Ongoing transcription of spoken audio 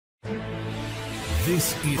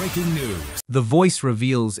This is breaking news. The Voice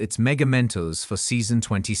reveals its mega mentors for Season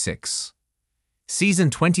 26.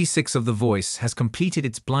 Season 26 of The Voice has completed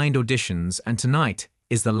its blind auditions, and tonight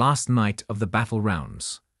is the last night of the battle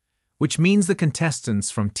rounds, which means the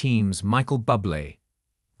contestants from Teams Michael Bublé,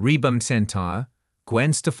 Reba McEntire,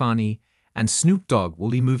 Gwen Stefani, and Snoop Dogg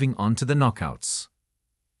will be moving on to the knockouts.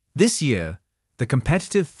 This year, the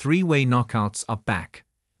competitive three-way knockouts are back,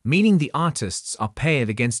 meaning the artists are paired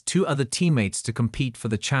against two other teammates to compete for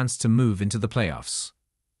the chance to move into the playoffs.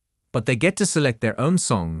 But they get to select their own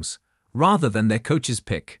songs rather than their coach's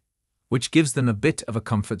pick, which gives them a bit of a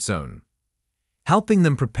comfort zone. Helping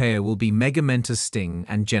them prepare will be mega mentors Sting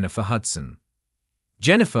and Jennifer Hudson.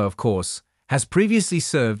 Jennifer, of course, has previously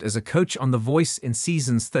served as a coach on The Voice in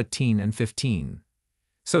seasons 13 and 15,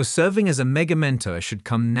 so serving as a mega mentor should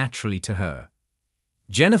come naturally to her.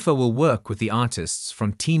 Jennifer will work with the artists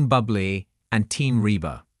from Team Bublé and Team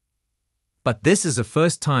Reba. But this is a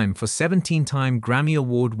first time for 17-time Grammy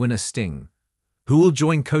Award winner Sting, who will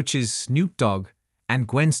join coaches Snoop Dogg and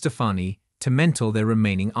Gwen Stefani to mentor their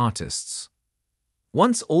remaining artists.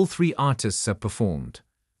 Once all three artists have performed,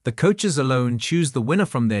 the coaches alone choose the winner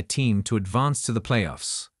from their team to advance to the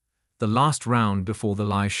playoffs, the last round before the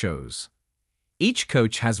live shows. Each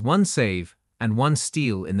coach has one save and one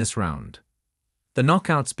steal in this round. The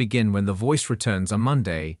knockouts begin when The Voice returns on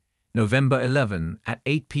Monday, November 11 at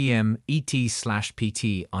 8 p.m.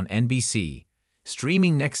 ET/PT on NBC,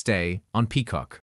 streaming next day on Peacock.